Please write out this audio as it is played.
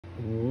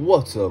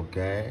What's up,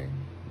 gang?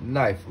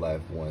 Knife Life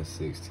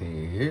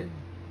 116 here,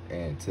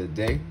 and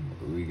today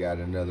we got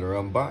another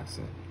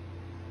unboxing.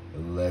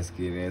 Let's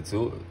get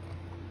into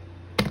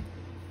it.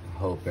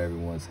 Hope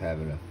everyone's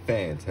having a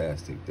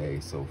fantastic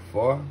day so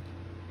far.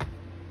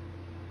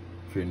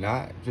 If you're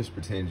not, just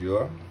pretend you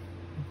are.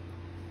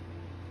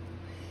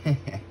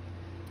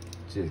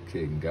 Just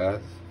kidding,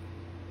 guys.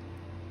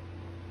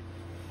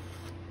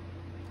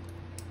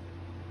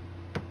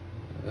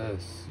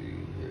 Let's see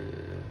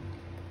here.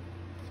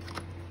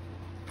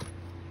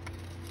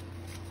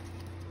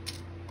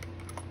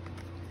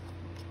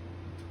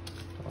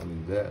 Only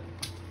that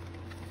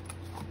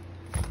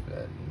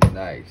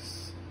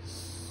nice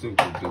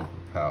super duper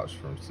pouch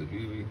from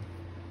CIVIVI.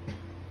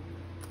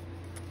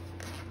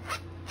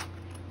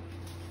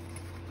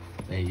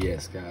 And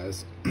yes,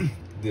 guys,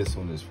 this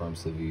one is from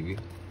CIVIVI.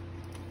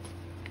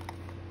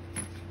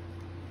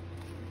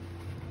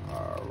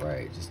 All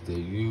right, just the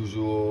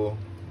usual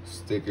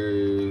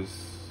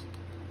stickers,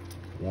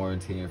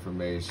 warranty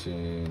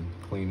information,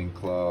 cleaning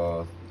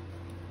cloth,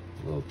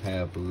 a little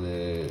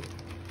pamphlet,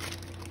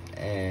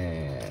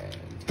 and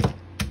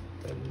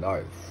the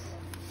knife.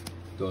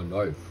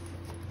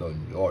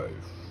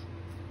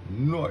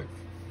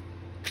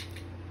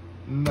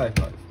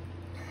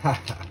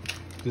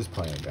 Just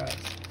playing, guys.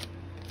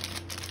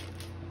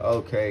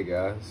 Okay,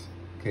 guys,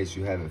 in case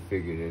you haven't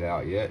figured it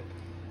out yet,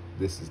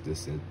 this is the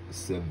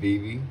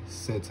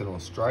CIVIVI-Sentinel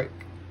Strike.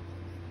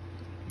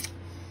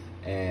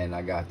 And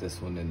I got this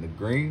one in the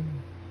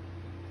green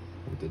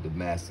with the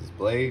Damascus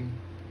blade.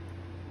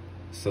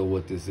 So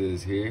what this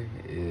is here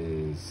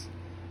is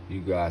you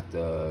got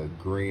the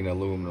green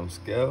aluminum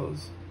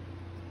scales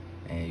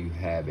and you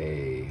have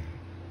a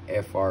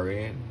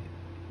FRN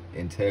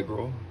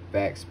integral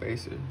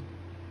BackSpacer,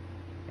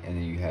 and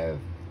then you have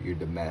your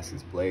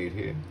Damascus blade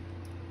here.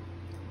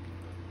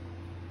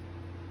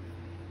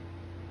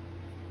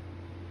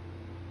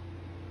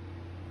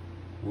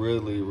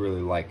 Really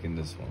liking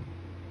this one.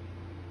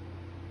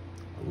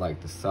 I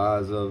like the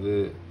size of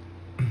it.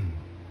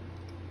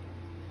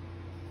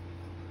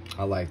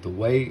 I like the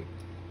weight.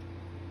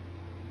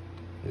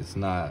 It's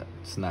not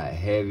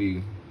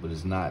heavy, but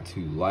it's not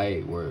too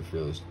light where it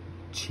feels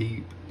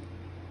cheap.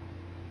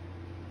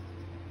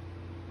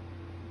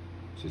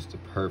 Just the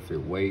perfect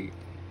weight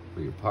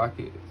for your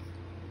pocket.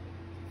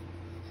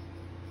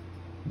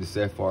 This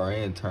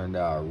FRN turned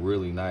out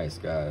really nice,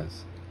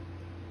 guys.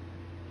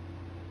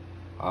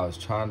 I was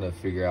trying to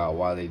figure out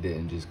why they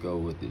didn't just go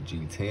with the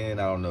G10. I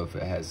don't know if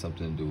it had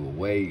something to do with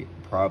weight,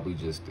 probably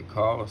just the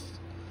cost,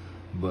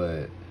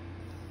 but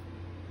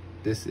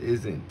this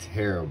isn't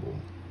terrible.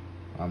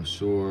 I'm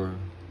sure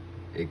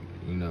it,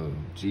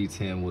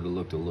 G10 would have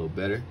looked a little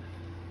better,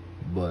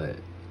 but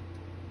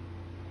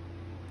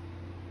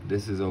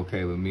this is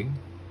okay with me.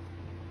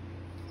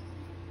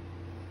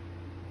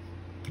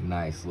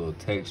 Nice little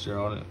texture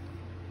on it.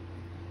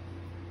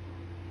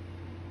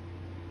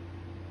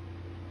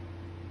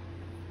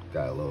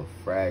 Got a little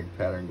frag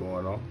pattern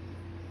going on.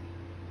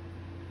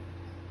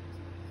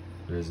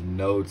 There's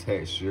no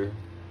texture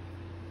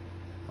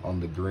on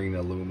the green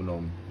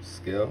aluminum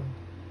scale.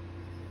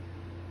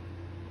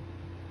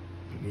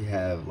 We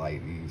have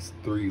like these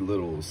 3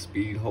 little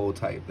speed hole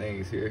type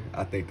things here.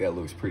 I think that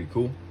looks pretty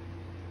cool.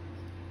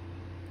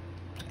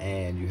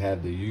 And you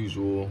have the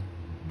usual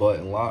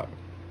button lock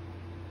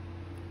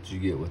that you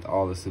get with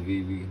all the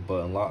CIVIVI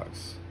button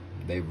locks.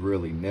 They've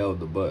really nailed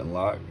the button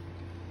lock.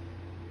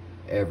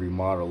 Every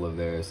model of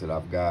theirs that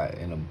I've got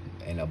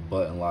in a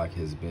button lock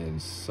has been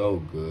so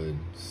good,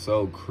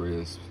 so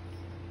crisp.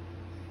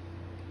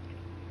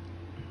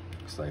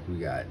 Looks like we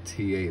got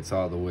T8s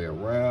all the way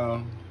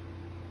around.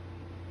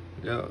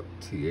 Yep,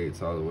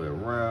 T8s all the way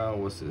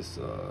around. What's this?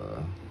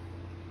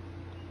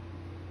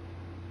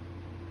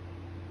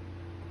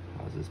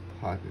 How's this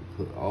pocket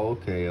clip? Oh,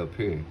 okay, up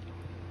here.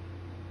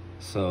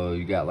 So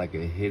you got like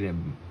a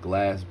hidden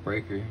glass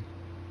breaker.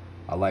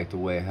 I like the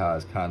way how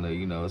it's kind of,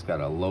 it's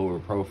got a lower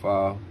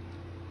profile.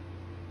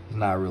 It's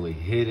not really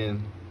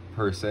hidden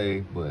per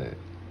se, but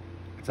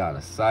it's out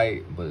of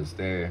sight, but it's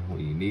there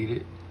when you need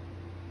it.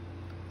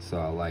 So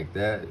I like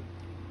that.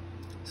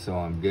 So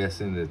I'm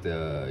guessing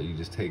that you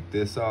just take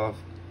this off,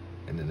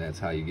 and then that's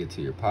how you get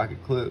to your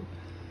pocket clip,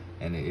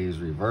 and it is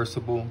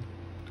reversible.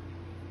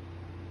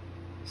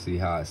 See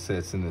how it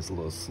sets in this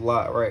little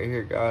slot right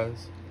here,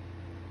 guys?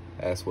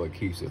 That's what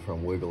keeps it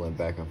from wiggling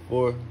back and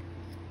forth.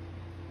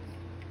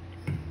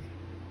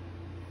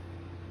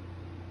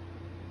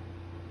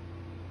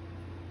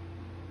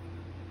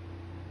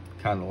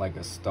 Kind of like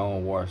a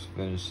stone wash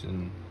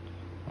finishing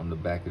on the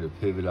back of the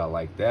pivot. I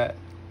like that.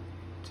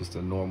 Just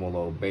a normal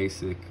old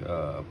basic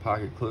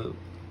pocket clip.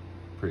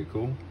 Pretty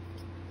cool.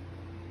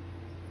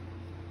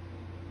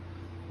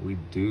 We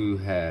do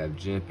have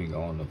jimping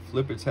on the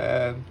flipper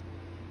tab,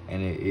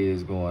 and it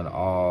is going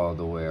all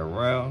the way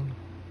around.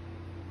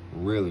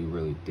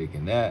 Really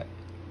digging that.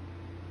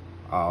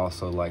 I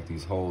also like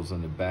these holes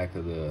in the back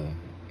of the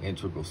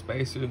integral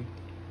spacer.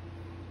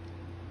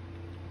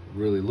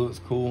 Really looks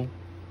cool.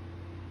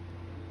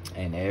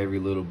 And every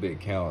little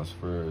bit counts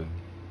for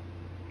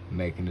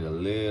making it a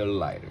little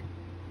lighter.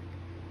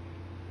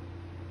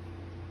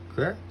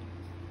 Okay.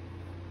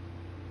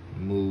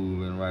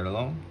 Moving right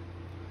along.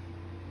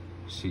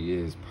 She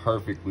is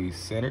perfectly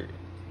centered.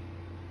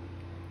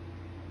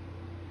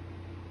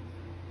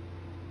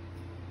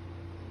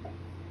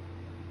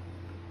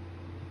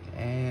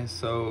 And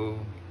so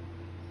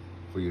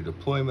for your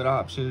deployment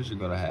options, you're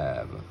gonna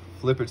have a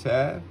flipper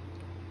tab.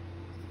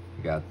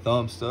 You got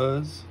thumb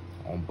studs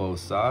on both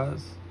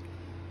sides,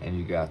 and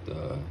you got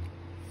the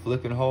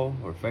flipping hole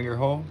or finger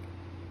hole.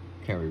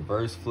 You can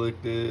reverse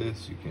flick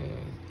this, you can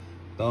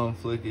thumb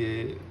flick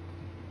it.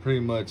 Pretty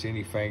much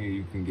any finger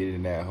you can get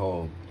in that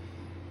hole,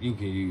 you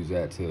can use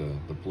that to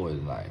deploy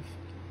the knife.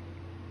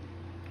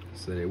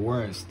 So they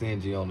weren't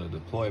stingy on the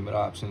deployment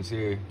options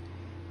here.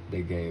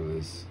 They gave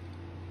us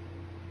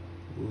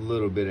a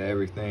little bit of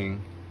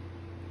everything.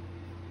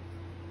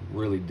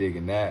 Really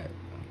digging that.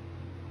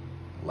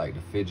 I like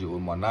to fidget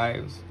with my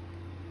knives.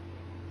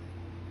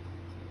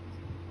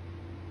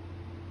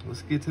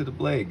 Let's get to the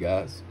blade,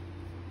 guys.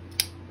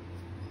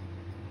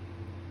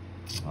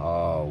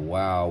 Oh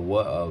wow,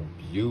 what a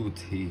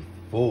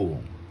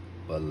beautiful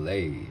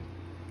blade.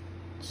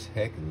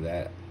 Check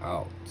that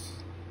out.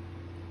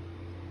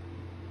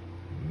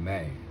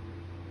 Man.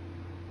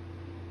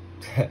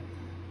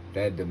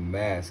 That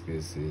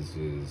Damascus is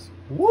just,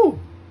 woo!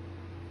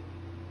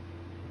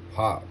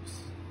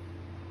 Pops.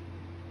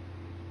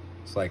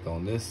 It's like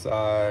on this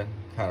side,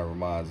 kind of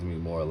reminds me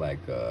more like,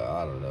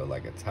 I don't know,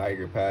 like a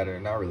tiger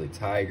pattern. Not really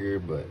tiger,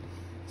 but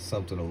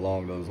something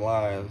along those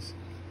lines.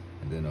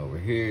 And then over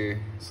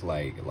here, it's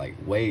like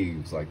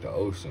waves, like the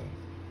ocean.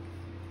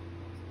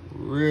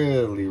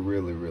 Really,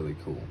 really, really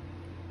cool.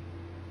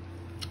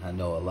 I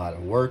know a lot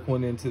of work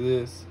went into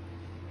this,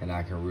 and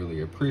I can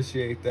really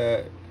appreciate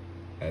that.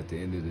 At the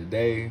end of the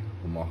day,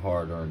 with my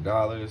hard-earned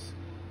dollars,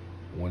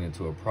 went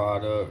into a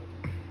product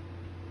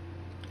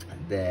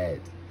that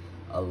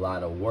a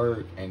lot of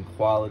work and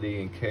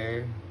quality and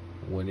care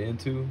went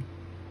into.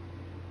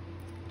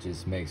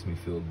 Just makes me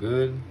feel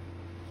good.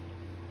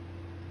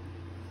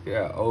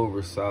 Got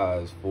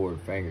oversized forward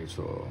finger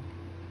choil.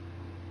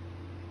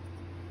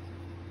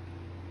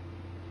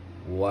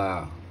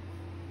 Wow.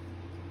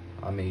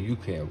 I mean, you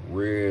can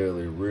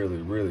really, really,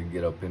 really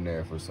get up in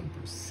there for some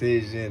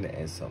precision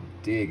and some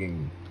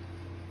digging.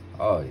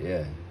 Oh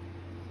yeah.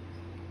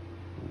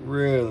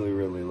 Really,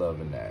 really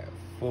loving that.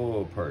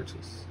 Full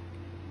purchase.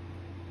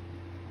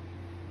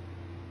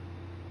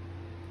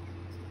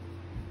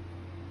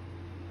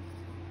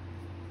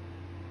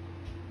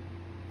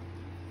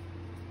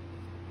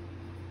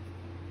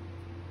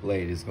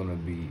 Blade is gonna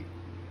be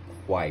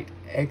quite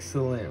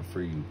excellent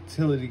for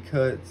utility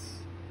cuts.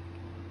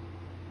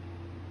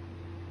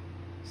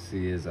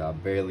 See, as I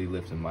barely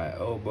lifted my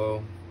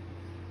elbow.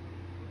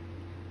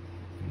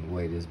 And the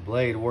way this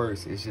blade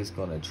works, it's just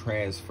gonna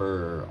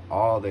transfer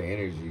all the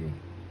energy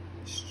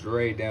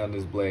straight down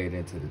this blade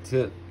into the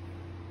tip.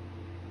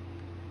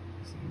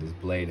 This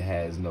blade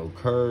has no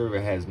curve,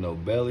 it has no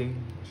belly,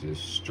 it's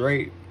just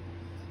straight.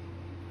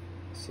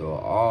 So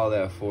all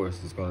that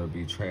force is gonna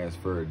be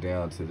transferred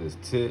down to this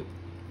tip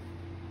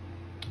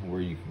where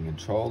you can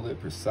control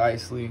it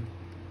precisely,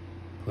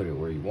 put it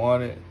where you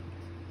want it.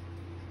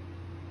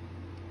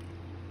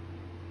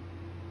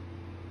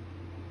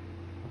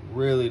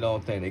 Really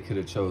don't think they could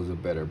have chose a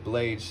better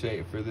blade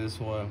shape for this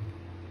one.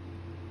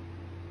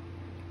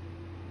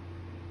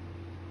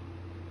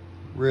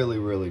 Really,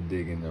 really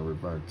digging the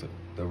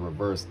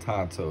reverse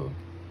Tanto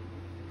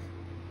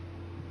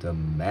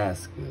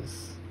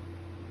Damascus.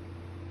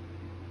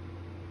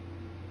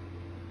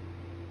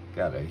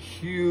 Got a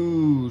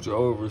huge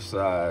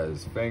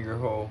oversized finger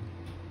hole.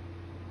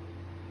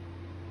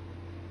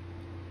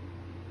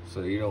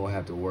 So you don't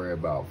have to worry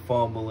about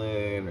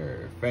fumbling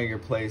or finger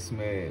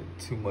placement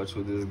too much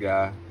with this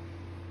guy.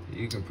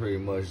 You can pretty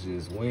much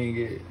just wing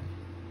it.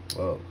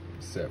 Well,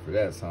 except for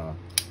that time.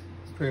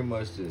 Pretty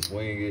much just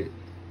wing it.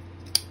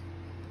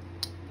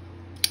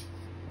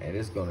 And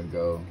it's gonna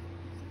go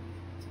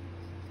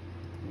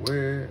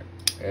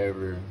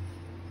wherever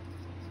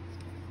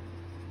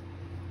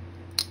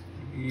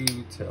you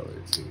tell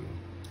it to.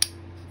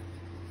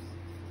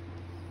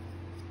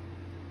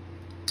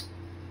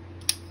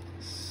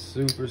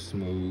 Super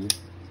smooth,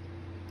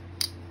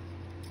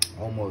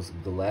 almost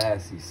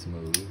glassy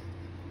smooth.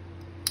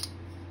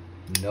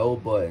 No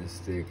button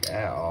stick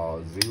at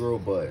all, 0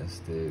 button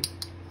stick.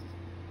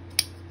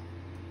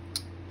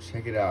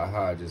 Check it out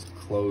how it just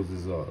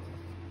closes up.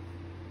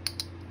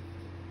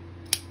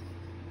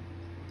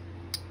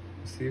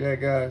 See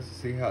that, guys?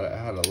 See how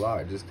the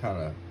lock just kind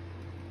of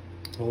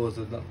pulls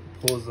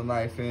the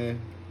knife in.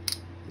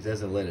 It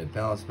doesn't let it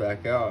bounce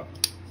back out.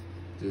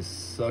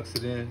 Just sucks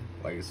it in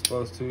like it's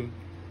supposed to.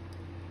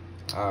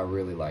 I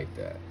really like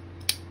that.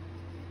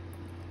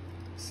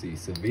 See,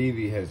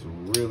 CIVIVI has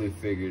really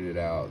figured it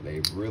out.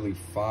 They've really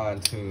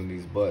fine-tuned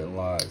these button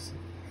locks,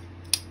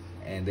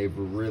 and they've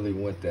really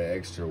went the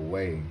extra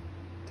way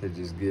to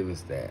just give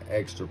us that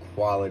extra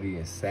quality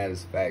and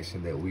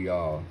satisfaction that we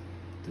all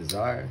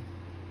desire.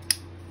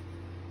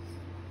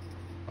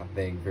 I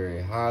think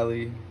very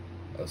highly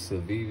of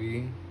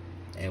CIVIVI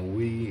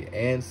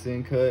and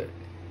Sencut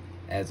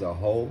as a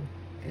whole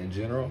in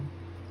general.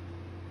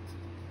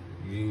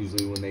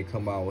 Usually when they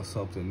come out with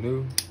something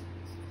new,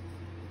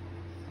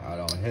 I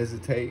don't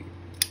hesitate,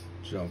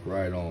 jump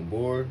right on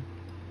board.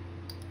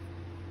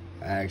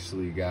 I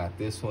actually got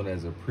this one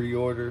as a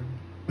pre-order.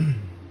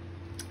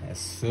 As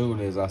soon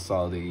as I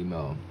saw the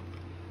email,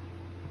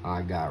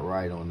 I got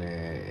right on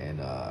there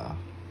and I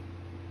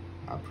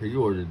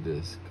pre-ordered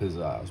this because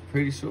I was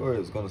pretty sure it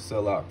was gonna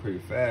sell out pretty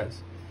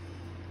fast.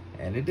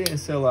 And it didn't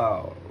sell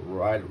out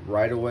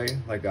right away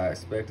like I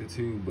expected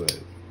to, but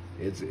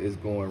it's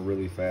going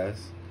really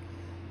fast.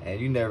 And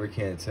you never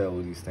can tell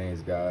with these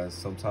things, guys.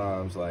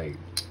 Sometimes like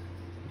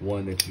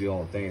one that you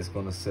don't think is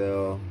gonna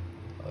sell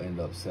will end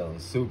up selling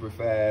super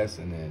fast,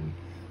 and then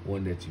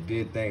one that you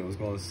did think was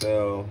gonna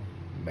sell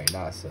may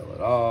not sell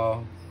at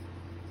all.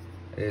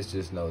 It's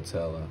just no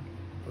telling.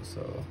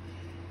 So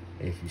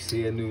if you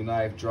see a new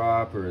knife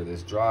drop or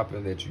that's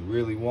dropping that you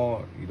really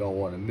want, you don't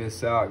want to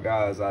miss out,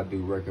 guys, I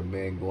do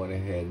recommend going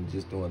ahead and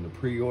just doing the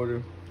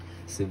pre-order.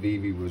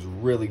 CIVIVI was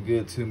really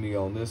good to me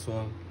on this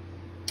one.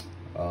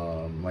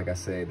 Like I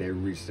said, they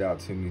reached out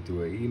to me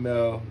through an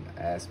email,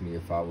 asked me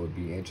if I would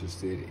be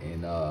interested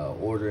in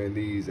ordering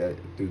these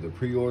through the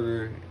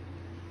pre-order,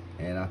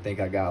 and I think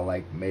I got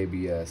like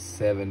maybe a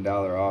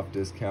 $7 off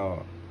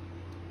discount.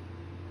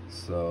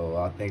 So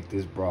I think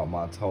this brought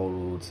my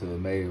total to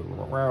maybe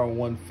around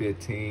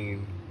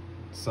 115,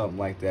 something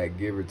like that,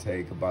 give or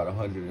take, about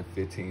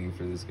 115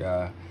 for this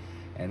guy.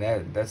 And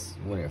that's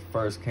when it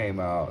first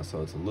came out,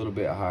 so it's a little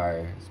bit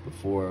higher. It's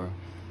before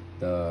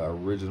the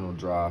original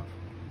drop,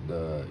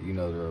 the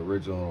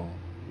original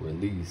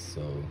release.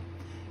 So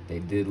they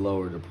did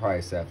lower the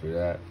price after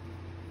that.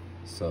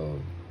 So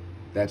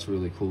that's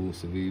really cool,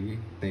 CIVIVI.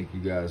 Thank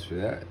you guys for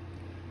that.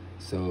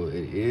 So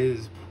it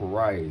is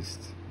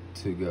priced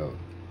to go.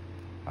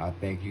 I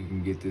think you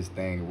can get this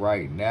thing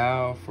right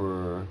now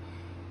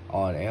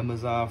on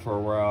Amazon for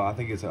around, I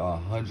think it's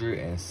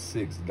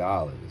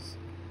 $106.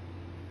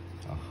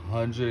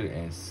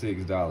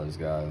 $106,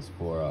 guys,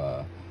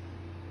 for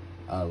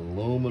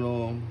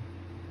aluminum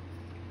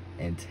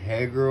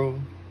integral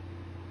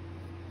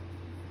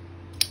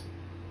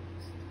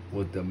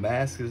with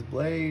Damascus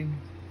blade.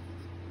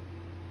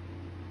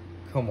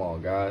 Come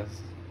on, guys.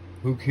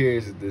 Who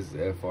cares if this is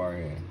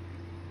FRN?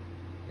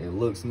 It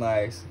looks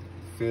nice,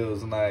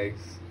 feels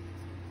nice.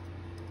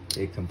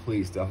 It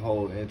completes the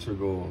whole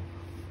integral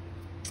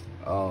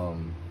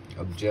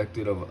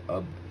objective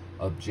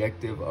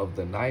of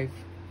the knife.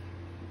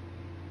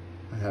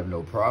 I have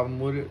no problem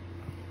with it.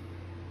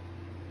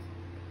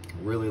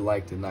 Really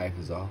like the knife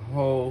as a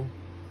whole.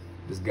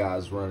 This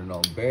guy's running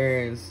on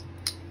bearings.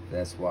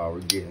 That's why we're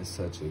getting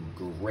such a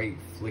great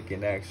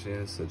flicking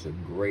action, such a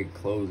great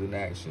closing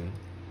action,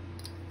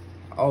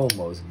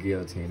 almost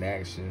guillotine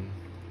action.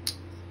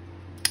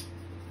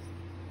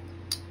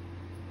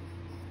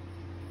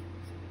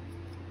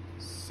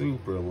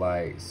 Super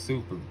light,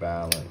 super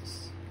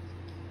balanced.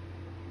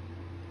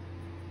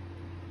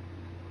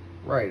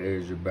 Right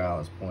there's your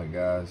balance point,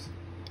 guys.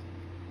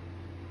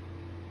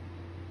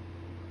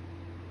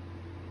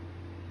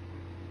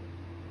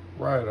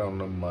 Right on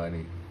the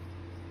money.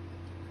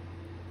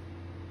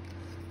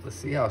 Let's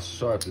see how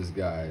sharp this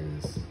guy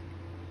is.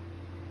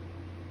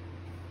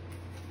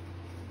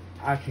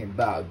 I can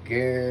about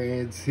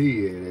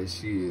guarantee it that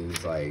she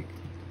is like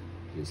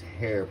just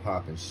hair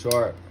popping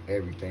sharp.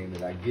 Everything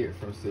that I get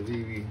from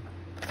CIVIVI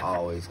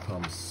always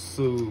comes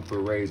super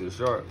razor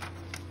sharp.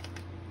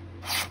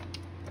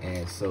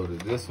 And so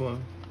did this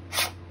one.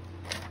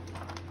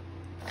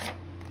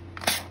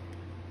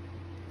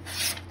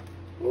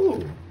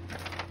 Ooh,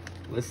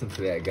 listen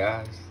to that,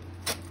 guys.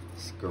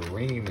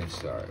 Screaming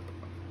sharp.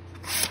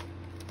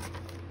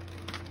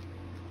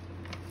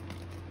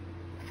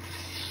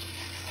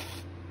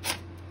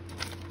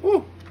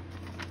 Woo.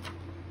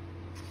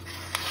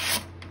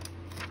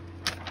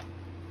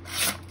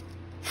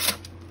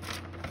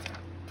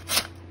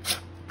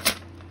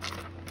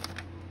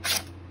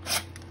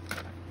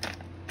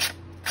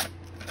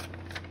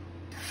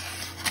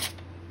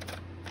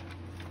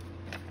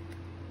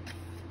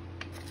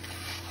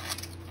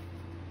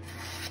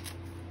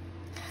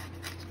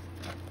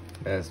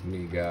 That's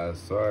me, guys,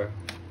 sorry.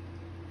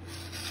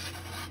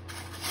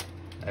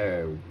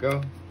 There we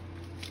go.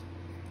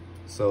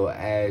 So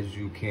as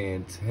you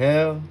can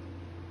tell,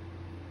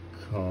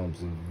 comes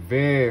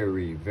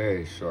very,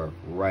 very sharp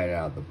right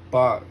out of the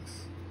box.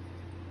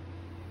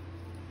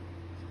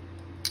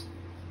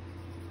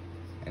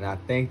 And I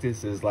think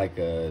this is like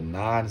a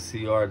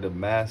non-CR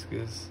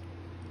Damascus.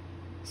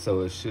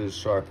 So it should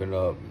sharpen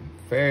up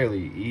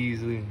fairly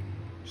easily.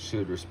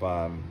 Should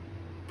respond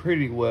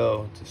pretty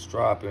well to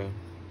stropping,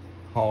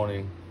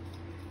 honing.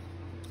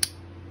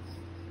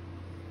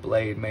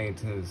 Blade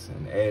maintenance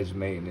and edge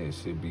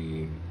maintenance should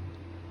be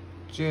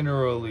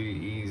generally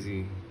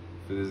easy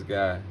for this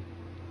guy.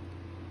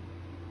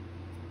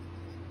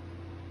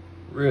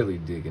 Really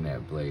digging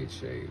that blade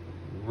shape.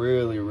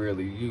 Really,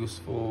 really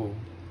useful.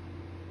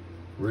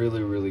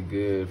 Really, really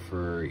good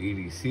for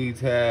EDC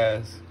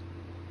tasks.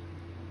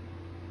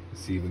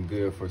 It's even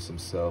good for some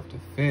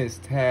self-defense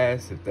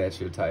tasks if that's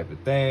your type of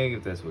thing,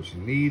 if that's what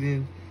you're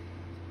needing.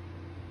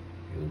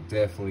 It'll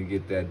definitely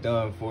get that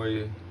done for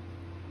you.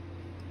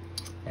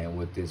 And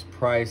with this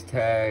price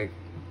tag,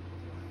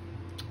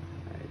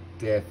 it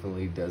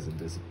definitely doesn't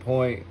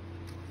disappoint.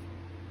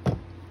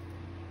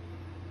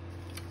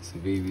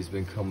 CIVIVI's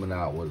been coming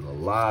out with a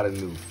lot of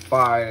new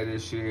fire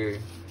this year.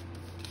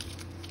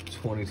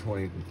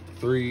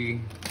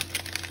 2023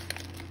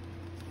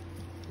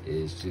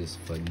 is just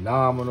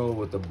phenomenal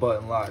with the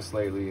button locks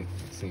lately. It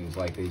seems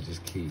like they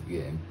just keep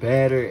getting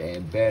better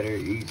and better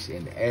each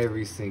and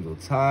every single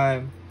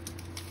time.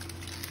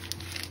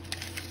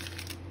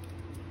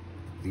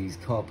 These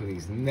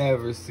companies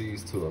never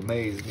cease to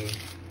amaze me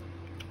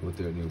with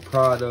their new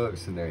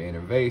products and their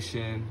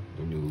innovation,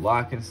 their new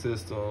locking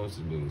systems,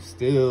 the new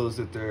steels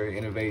that they're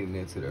innovating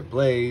into their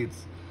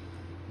blades,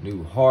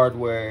 new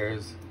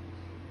hardwares.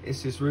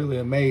 It's just really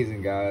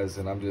amazing, guys,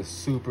 and I'm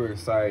just super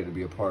excited to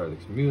be a part of the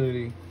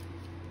community,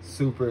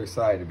 super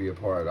excited to be a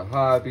part of the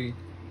hobby.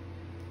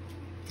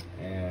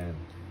 And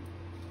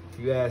if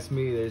you ask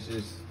me, there's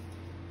just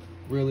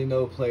really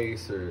no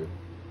place or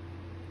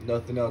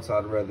nothing else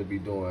I'd rather be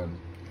doing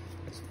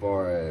as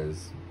far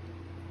as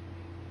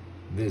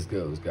this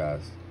goes,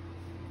 guys.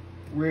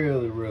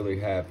 Really, really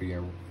happy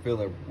and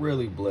feeling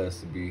really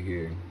blessed to be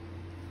here.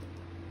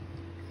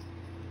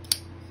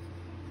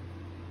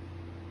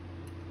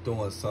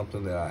 Doing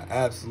something that I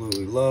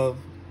absolutely love.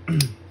 You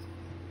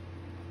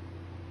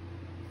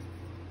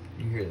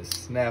hear the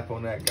snap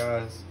on that,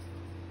 guys?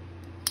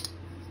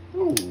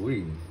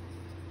 Ooh-wee.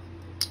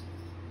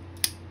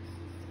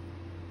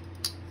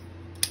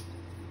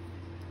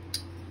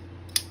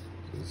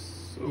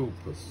 Just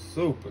super,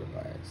 super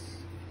nice.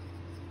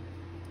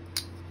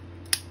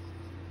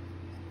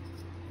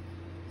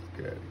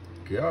 Gotta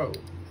go.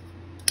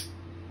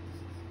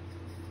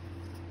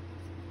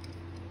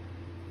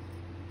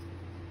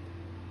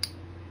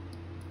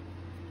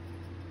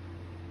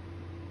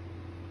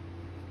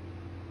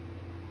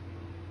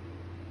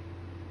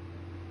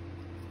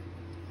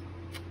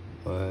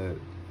 But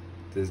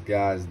this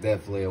guy's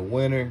definitely a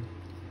winner.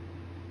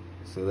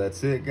 So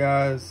that's it,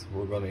 guys.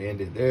 We're gonna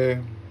end it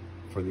there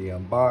for the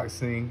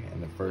unboxing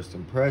and the first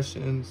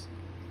impressions.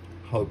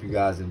 Hope you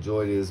guys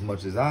enjoyed it as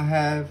much as I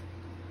have.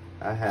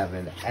 I have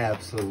an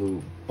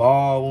absolute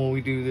ball when we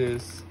do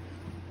this.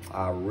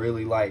 I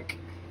really like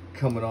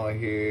coming on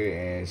here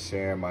and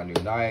sharing my new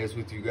knives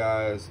with you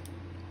guys.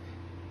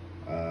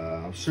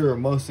 I'm sure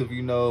most of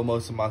you know,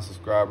 most of my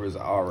subscribers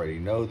already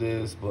know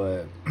this,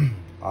 but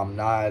I'm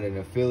not an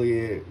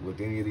affiliate with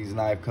any of these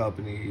knife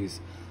companies.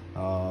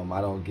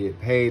 I don't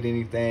get paid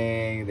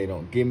anything. They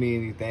don't give me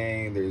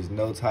anything. There's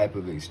no type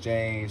of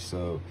exchange.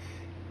 So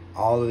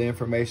all of the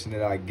information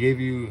that I give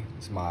you,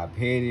 it's my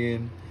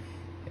opinion.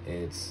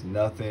 It's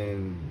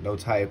nothing, no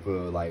type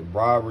of like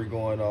robbery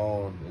going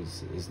on.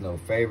 It's no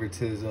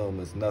favoritism.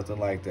 It's nothing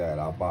like that.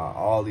 I buy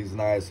all these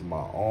knives with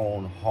my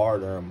own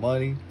hard-earned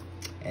money,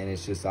 and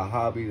it's just a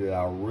hobby that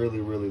I really,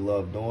 really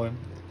love doing.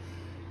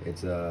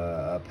 It's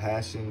a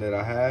passion that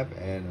I have,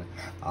 and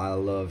I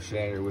love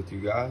sharing it with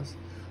you guys.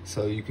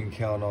 So you can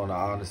count on an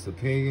honest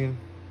opinion.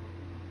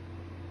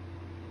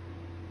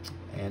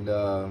 And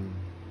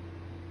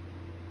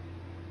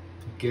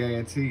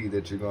guarantee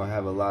that you're gonna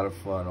have a lot of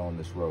fun on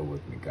this road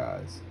with me,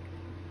 guys.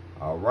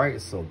 All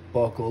right, so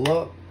buckle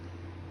up,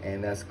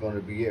 and that's gonna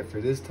be it for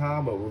this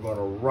time, but we're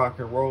gonna rock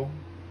and roll.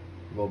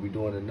 We're gonna be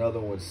doing another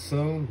one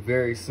soon,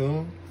 very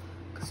soon,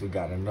 because we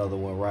got another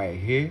one right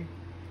here.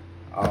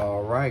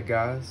 All right,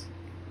 guys,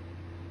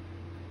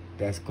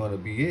 that's gonna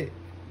be it.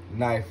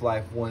 Knife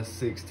Life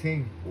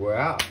 116, we're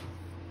out.